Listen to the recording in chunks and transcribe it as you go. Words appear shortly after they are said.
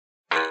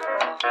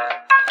Vacation,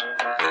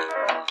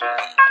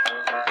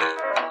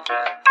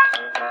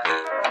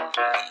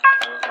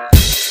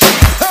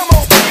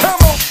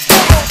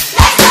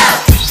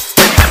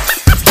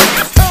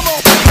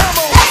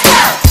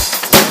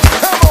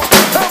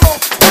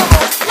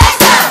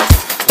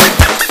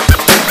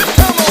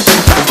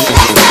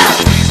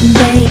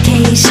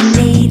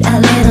 need a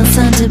little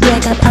sun to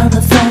break up all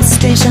the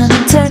frustration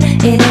and turn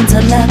it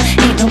into love.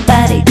 Ain't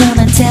nobody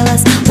gonna tell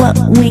us what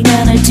we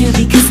gonna do,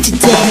 because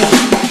today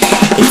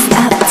it's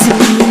up to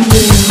you.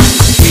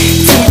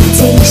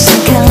 Temptation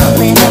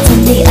calling out to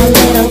me, a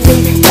little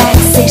bit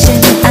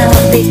taxation.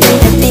 I'll be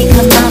free,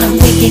 come on and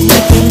we can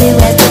do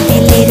as we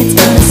feel it. It's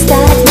gonna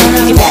start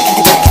now.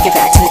 Get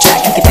back to the track,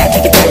 get back to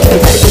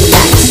relax.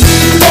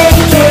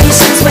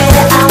 Vacation's where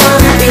I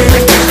wanna be.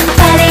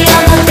 Party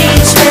on the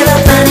beach where the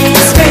fun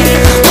is free.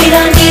 We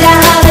don't need a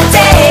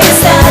holiday,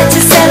 it's time to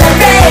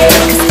celebrate.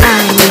 'Cause I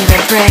need a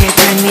break,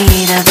 I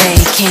need a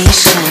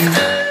vacation.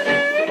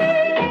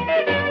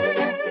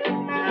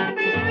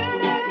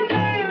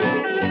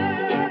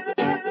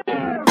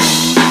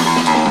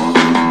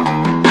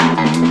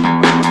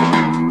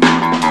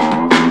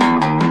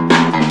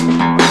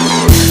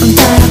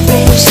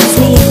 Vibrations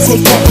need to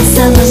get me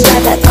some,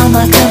 right back all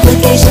my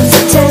complications.